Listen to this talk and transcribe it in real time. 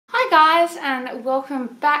Hi guys, and welcome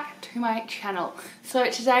back to my channel. So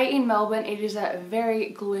today in Melbourne it is a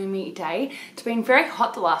very gloomy day. It's been very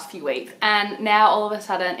hot the last few weeks and now all of a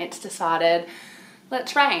sudden it's decided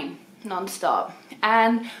let's rain non-stop.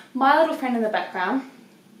 And my little friend in the background,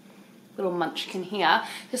 little munchkin here,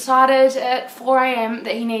 decided at 4 AM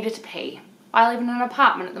that he needed to pee. I live in an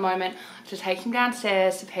apartment at the moment. I had to take him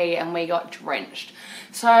downstairs to pee and we got drenched.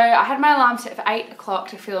 So I had my alarm set for 8 o'clock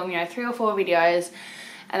to film, 3 or 4 videos.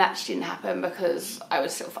 And that just didn't happen because I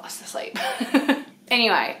was still fast asleep.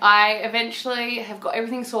 Anyway, I eventually have got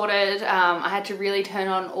everything sorted. I had to really turn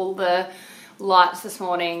on all the lights this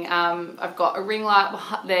morning. I've got a ring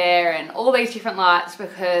light there and all these different lights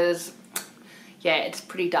because, yeah, it's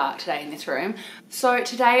pretty dark today in this room. So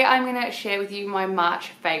today I'm going to share with you my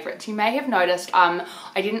March favourites. You may have noticed I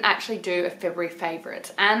didn't actually do a February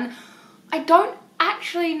favourites, and I don't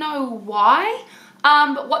actually know why.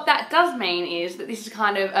 But what that does mean is that this is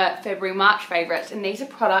kind of a February, March favourites, and these are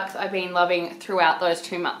products I've been loving throughout those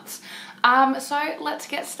 2 months. So let's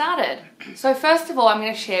get started. So first of all, I'm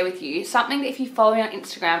going to share with you something that if you follow me on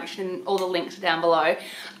Instagram, which all the links are down below,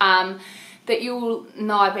 that you'll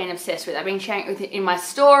know I've been obsessed with. I've been sharing it in my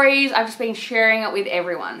stories, I've just been sharing it with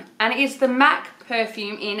everyone. And it is the MAC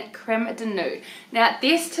perfume in Creme de Nude. Now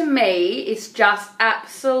this to me is just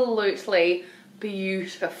absolutely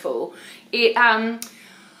beautiful. I'm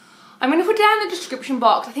going to put down in the description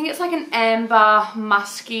box, I think it's like an amber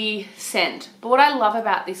musky scent, but what I love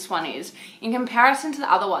about this one is in comparison to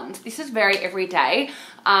the other ones, this is very everyday.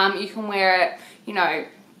 You can wear it,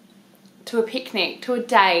 to a picnic, to a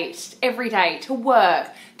date, every day, to work,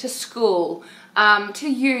 to school, to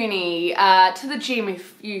uni, to the gym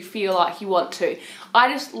if you feel like you want to.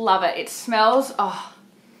 I just love it. It smells, oh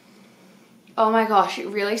my gosh, it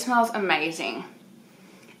really smells amazing.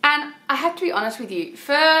 And I have to be honest with you,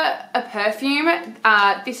 for a perfume,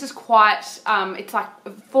 this is quite, it's like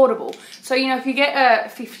affordable. So, if you get a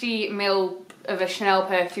 50ml of a Chanel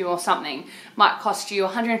perfume or something, might cost you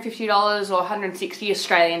 $150 or 160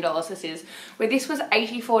 Australian dollars this is, where this was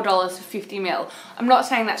 $84 for 50ml. I'm not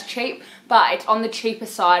saying that's cheap, but it's on the cheaper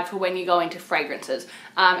side for when you go into fragrances.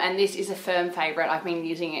 And this is a firm favourite. I've been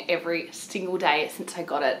using it every single day since I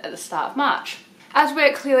got it at the start of March. As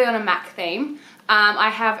we're clearly on a MAC theme, I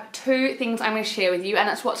have 2 things I'm going to share with you, and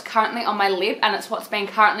it's what's currently on my lip, and it's what's been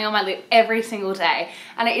currently on my lip every single day.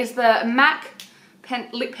 And it is the MAC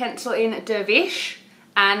lip pencil in Dervish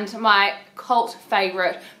and my cult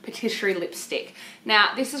favourite patisserie lipstick.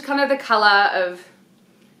 Now this is kind of the colour of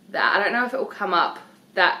that. I don't know if it will come up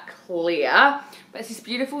that clear, but it's this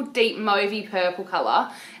beautiful deep mauvey purple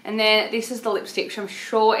colour. And then this is the lipstick, which I'm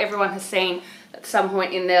sure everyone has seen at some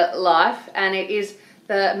point in their life, and it is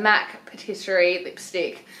the MAC patisserie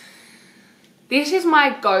lipstick. This is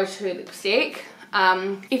my go-to lipstick.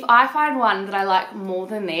 If I find one that I like more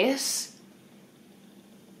than this,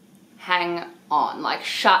 hang on, like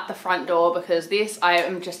shut the front door, because this I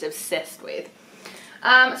am just obsessed with.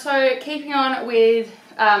 So keeping on with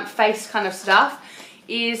face kind of stuff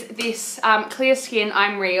is this Clear Skin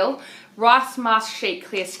I'm Real Rice Mask Chic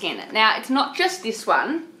Clear Skin. Now it's not just this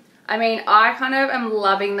one. I mean, I kind of am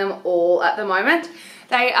loving them all at the moment.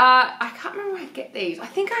 They are, I can't remember where I get these. I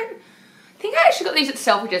think I actually got these at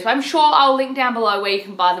Selfridges, but I'm sure I'll link down below where you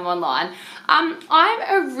can buy them online. I'm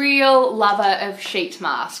a real lover of sheet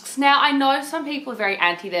masks. Now, I know some people are very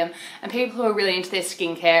anti them, and people who are really into their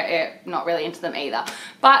skincare are not really into them either.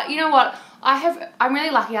 But you know what? I'm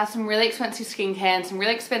really lucky. I have some really expensive skincare and some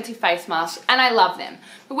really expensive face masks, and I love them.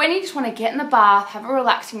 But when you just want to get in the bath, have a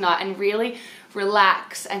relaxing night, and really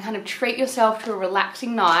relax and kind of treat yourself to a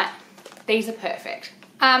relaxing night, these are perfect.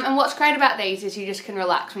 And what's great about these is you just can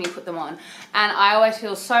relax when you put them on. And I always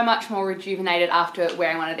feel so much more rejuvenated after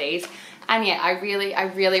wearing one of these. And yeah, I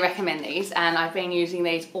really recommend these, and I've been using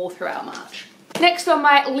these all throughout March. Next on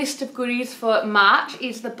my list of goodies for March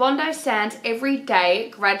is the Bondi Sands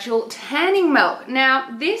Everyday Gradual Tanning Milk.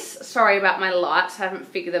 Now this, sorry about my lights, I haven't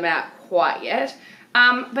figured them out quite yet.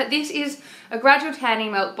 But this is a gradual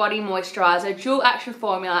tanning milk body moisturizer, dual action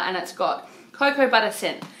formula, and it's got cocoa butter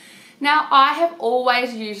scent. Now, I have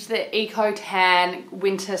always used the Eco Tan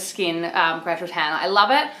Winter Skin Gradual Tan. I love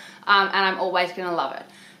it, and I'm always going to love it.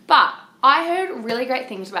 But I heard really great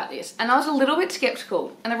things about this, and I was a little bit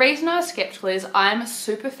skeptical. And the reason I was skeptical is I'm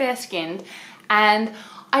super fair-skinned, and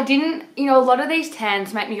I didn't, a lot of these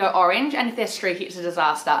tans make me go orange, and if they're streaky, it's a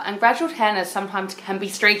disaster. And gradual tanners sometimes can be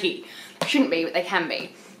streaky. They shouldn't be, but they can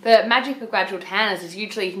be. The magic of gradual tanners is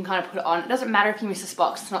usually you can kind of put it on. It doesn't matter if you miss a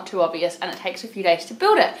spot, 'cause it's not too obvious, and it takes a few days to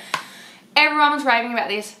build it. Everyone was raving about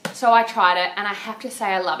this, so I tried it, and I have to say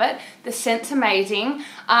I love it. The scent's amazing.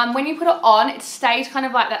 When you put it on, it stays kind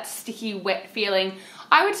of like that sticky, wet feeling.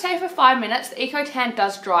 I would say for 5 minutes. The Eco Tan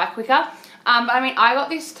does dry quicker. But I mean, I got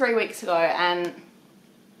this 3 weeks ago, and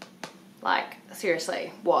like,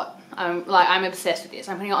 seriously, what? I'm obsessed with this.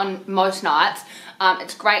 I'm putting it on most nights.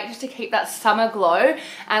 It's great just to keep that summer glow.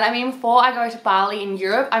 And I mean, before I go to Bali in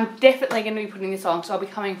Europe, I'm definitely going to be putting this on. So I'll be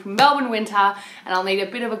coming from Melbourne winter and I'll need a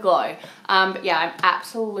bit of a glow. But yeah, I'm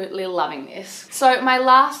absolutely loving this. So my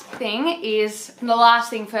last thing is, the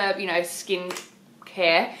last thing for, you know, skin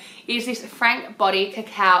care is this Frank Body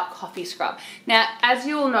Cacao Coffee Scrub. Now, as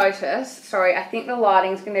you'll notice, sorry, I think the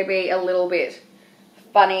lighting's going to be a little bit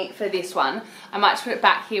funny for this one. I might just put it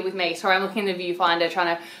back here with me. Sorry, I'm looking in the viewfinder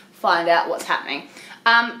trying to find out what's happening.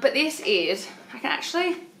 But this is, I can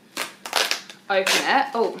actually open it.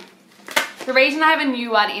 Oh, the reason I have a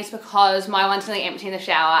new one is because my one's nearly empty in the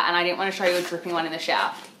shower and I didn't want to show you a dripping one in the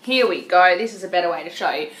shower. Here we go. This is a better way to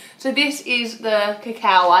show you. So this is the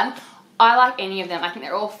cacao one. I like any of them. I think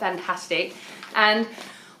they're all fantastic. And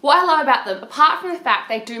what I love about them, apart from the fact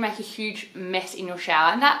they do make a huge mess in your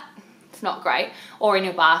shower, and that it's not great, or in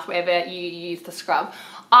your bath, wherever you use the scrub,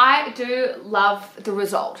 I do love the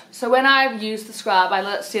result. So when I use the scrub, I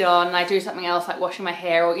let it sit on and I do something else like washing my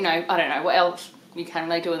hair, or, you know, I don't know what else you can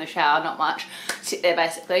really do in the shower, not much, sit there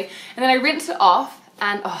basically. And then I rinse it off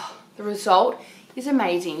and oh, the result is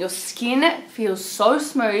amazing. Your skin feels so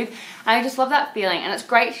smooth and I just love that feeling, and it's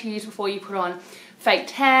great to use before you put on fake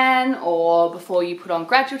tan or before you put on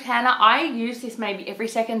gradual tanner. I use this maybe every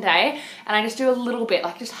second day and I just do a little bit,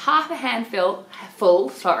 like just half a handful,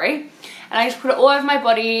 and I just put it all over my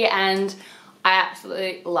body and I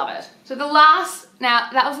absolutely love it. So the last, now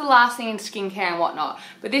that was the last thing in skincare and whatnot,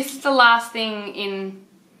 but this is the last thing in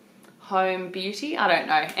home beauty, I don't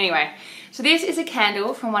know. Anyway, so this is a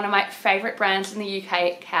candle from one of my favourite brands in the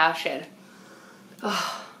UK, Cowshed.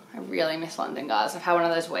 Oh, I really miss London, guys. I've had one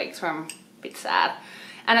of those weeks where I'm bit sad,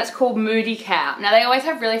 and it's called Moody Cow. Now they always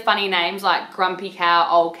have really funny names like Grumpy Cow,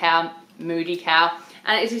 Old Cow, Moody Cow,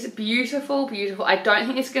 and it's just beautiful, beautiful. I don't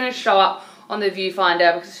think it's going to show up on the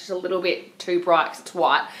viewfinder because it's just a little bit too bright because it's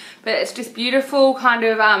white, but it's just beautiful kind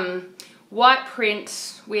of white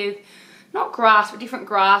prints with not grass but different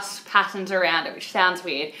grass patterns around it, which sounds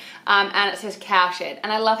weird, and it says Cowshed, and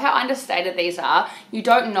I love how understated these are. You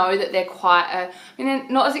don't know that they're quite I mean, they're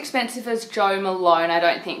not as expensive as Jo Malone, I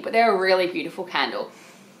don't think, but they're a really beautiful candle.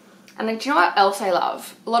 And then, do you know what else I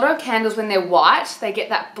love? A lot of candles, when they're white, they get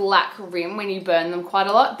that black rim when you burn them quite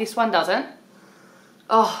a lot. This one doesn't.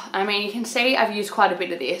 Oh, I mean, you can see I've used quite a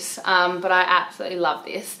bit of this, but I absolutely love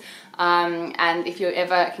this. And if you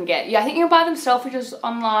ever can get, yeah, I think you can buy them Selfridges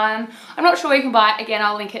online. I'm not sure where you can buy it. Again,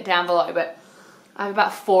 I'll link it down below, but I have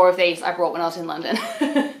about 4 of these I brought when I was in London.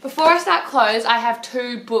 Before I start clothes, I have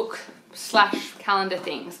 2 book/calendar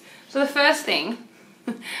things. So the first thing,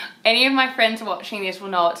 any of my friends watching this will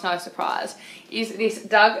know it's no surprise, is this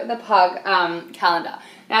Doug the Pug calendar.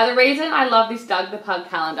 Now the reason I love this Doug the Pug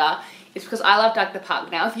calendar is because I love Doug the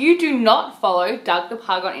Pug. Now if you do not follow Doug the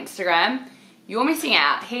Pug on Instagram, you're missing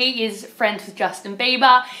out. He is friends with Justin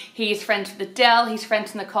Bieber, he is friends with Adele, he's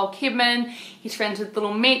friends with Nicole Kidman, he's friends with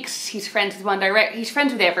Little Mix, he's friends with One Direct, he's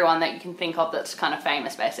friends with everyone that you can think of that's kind of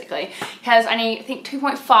famous basically. He has only, I think,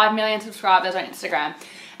 2.5 million subscribers on Instagram,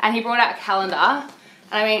 and he brought out a calendar,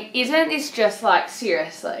 and I mean, isn't this just like,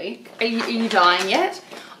 seriously, are you dying yet?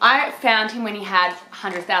 I found him when he had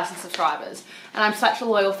 100,000 subscribers, and I'm such a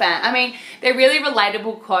loyal fan. I mean, they're really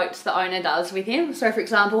relatable quotes the owner does with him. So for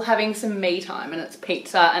example, having some me time and it's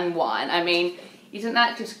pizza and wine. I mean, isn't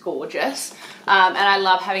that just gorgeous? And I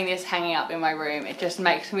love having this hanging up in my room. It just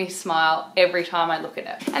makes me smile every time I look at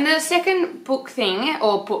it. And the second book thing,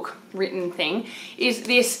 or book written thing, is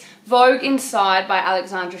this Vogue Inside by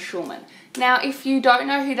Alexandra Schulman. Now, if you don't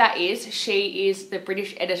know who that is, she is the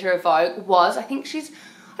British editor of Vogue, was, I think she's,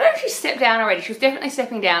 I don't know if she's stepped down already. She was definitely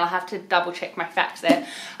stepping down. I'll have to double check my facts there.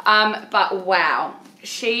 But wow,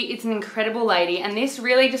 she is an incredible lady. And this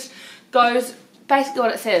really just goes, basically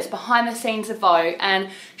what it says, behind the scenes of Vogue. And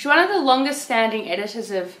she's one of the longest standing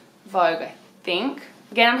editors of Vogue, I think.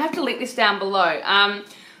 Again, I'm going to have to link this down below.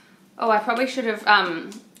 Oh, I probably should have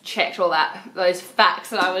checked all those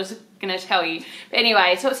facts that I was going to tell you. But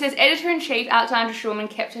anyway, so it says, Editor-in-Chief Alexandra Schulman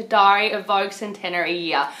kept a diary of Vogue's centenary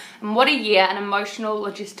year. And what a year, an emotional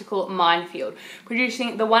logistical minefield.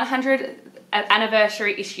 Producing the 100th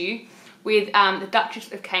anniversary issue with the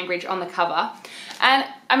Duchess of Cambridge on the cover. And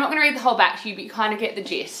I'm not going to read the whole back to you, but you kind of get the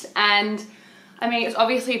gist. And I mean, it's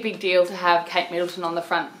obviously a big deal to have Kate Middleton on the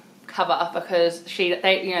front cover because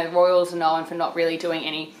the royals are known for not really doing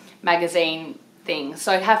any magazine thing.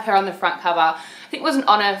 So to have her on the front cover, I think it was an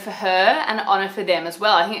honour for her and an honour for them as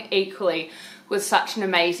well. I think it equally was such an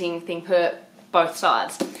amazing thing for both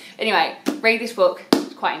sides. Anyway, read this book,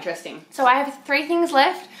 it's quite interesting. So I have 3 things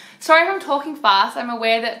left. Sorry if I'm talking fast, I'm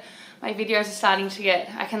aware that my videos are starting to get,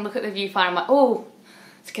 I can look at the viewfinder, I'm like, oh,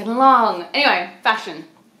 it's getting long. Anyway, fashion,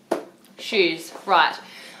 shoes, right.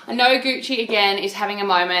 I know Gucci again is having a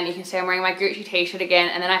moment. You can see I'm wearing my Gucci t-shirt again,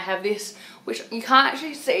 and then I have this, which you can't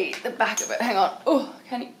actually see the back of it. Hang on, oh,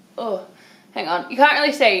 can you, oh, hang on. You can't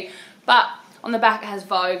really see, but on the back it has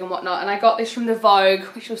Vogue and whatnot, and I got this from the Vogue,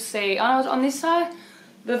 which you'll see, oh, I was on this side,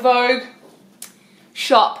 the Vogue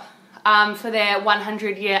shop for their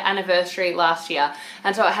 100-year anniversary last year,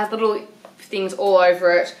 and so it has little things all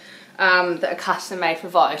over it that are custom made for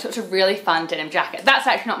Vogue, so it's a really fun denim jacket. That's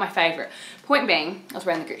actually not my favourite. Point being, I was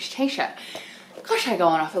wearing the Gucci t-shirt. Gosh, I'm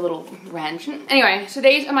going off a little rant. Anyway, so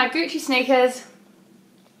these are my Gucci sneakers,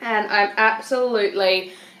 and I'm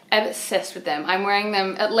absolutely obsessed with them. I'm wearing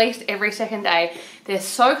them at least every second day. They're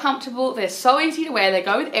so comfortable, they're so easy to wear, they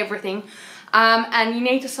go with everything, and you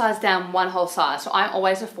need to size down one whole size. So I'm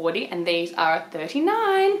always a 40, and these are a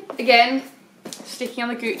 39. Again, sticking on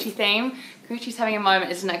the Gucci theme, Gucci's having a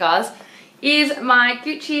moment, isn't it, guys? Is my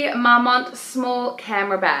Gucci Marmont small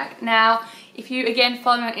camera bag. Now, if you again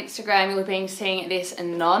follow me on Instagram, you'll have been seeing this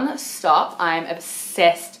non-stop. I'm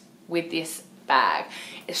obsessed with this bag.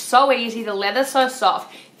 It's so easy, the leather's so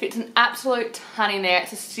soft, fits an absolute ton in there.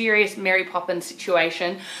 It's a serious Mary Poppins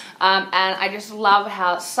situation, and I just love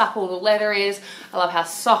how supple the leather is. I love how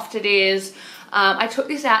soft it is. I took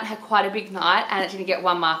this out and had quite a big night, and it didn't get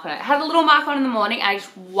one mark on it. It had a little mark on in the morning, and I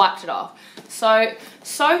just wiped it off. So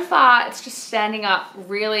far it's just standing up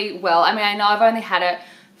really well. I mean, I know I've only had it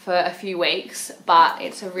for a few weeks, but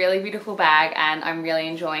it's a really beautiful bag and I'm really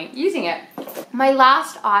enjoying using it. My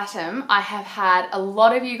last item, I have had a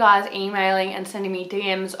lot of you guys emailing and sending me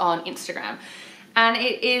DMs on Instagram, and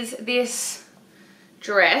it is this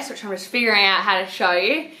dress, which I'm just figuring out how to show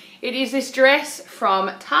you. It is this dress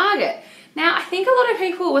from Target. Now, I think a lot of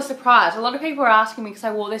people were surprised. A lot of people were asking me because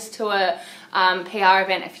I wore this to a PR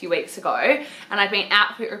event a few weeks ago, and I've been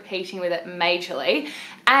outfit repeating with it majorly.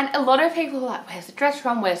 And a lot of people were like, where's the dress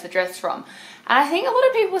from? Where's the dress from? And I think a lot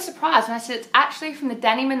of people were surprised when I said it's actually from the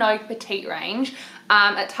Dani Minogue Petite range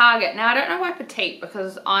at Target. Now, I don't know why petite,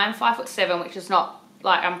 because I'm 5'7", which is not,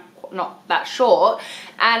 like, I'm not that short.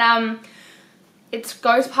 And it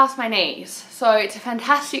goes past my knees, so it's a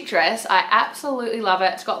fantastic dress. I absolutely love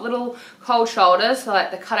it. It's got little cold shoulders, so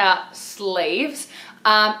like the cutout sleeves,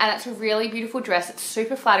 and it's a really beautiful dress. It's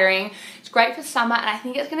super flattering. It's great for summer, and I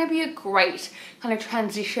think it's going to be a great kind of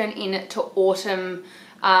transition into autumn.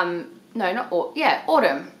 No, not autumn. Yeah,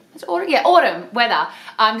 autumn. It's autumn. Yeah, autumn weather.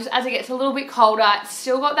 Just as it gets a little bit colder, it's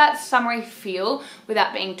still got that summery feel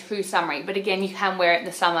without being too summery. But again, you can wear it in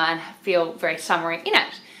the summer and feel very summery in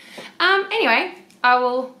it. Anyway, I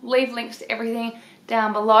will leave links to everything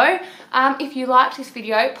down below. If you liked this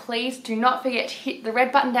video, please do not forget to hit the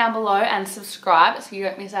red button down below and subscribe so you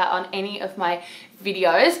don't miss out on any of my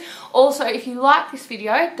videos. Also, if you like this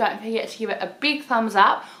video, don't forget to give it a big thumbs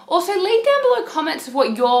up. Also, leave down below comments of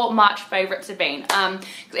what your March favourites have been.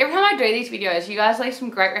 Because every time I do these videos, you guys leave some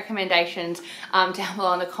great recommendations down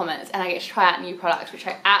below in the comments, and I get to try out new products, which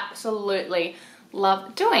I absolutely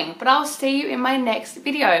love doing. But I'll see you in my next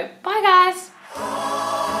video. Bye, guys.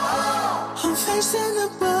 I'm facing the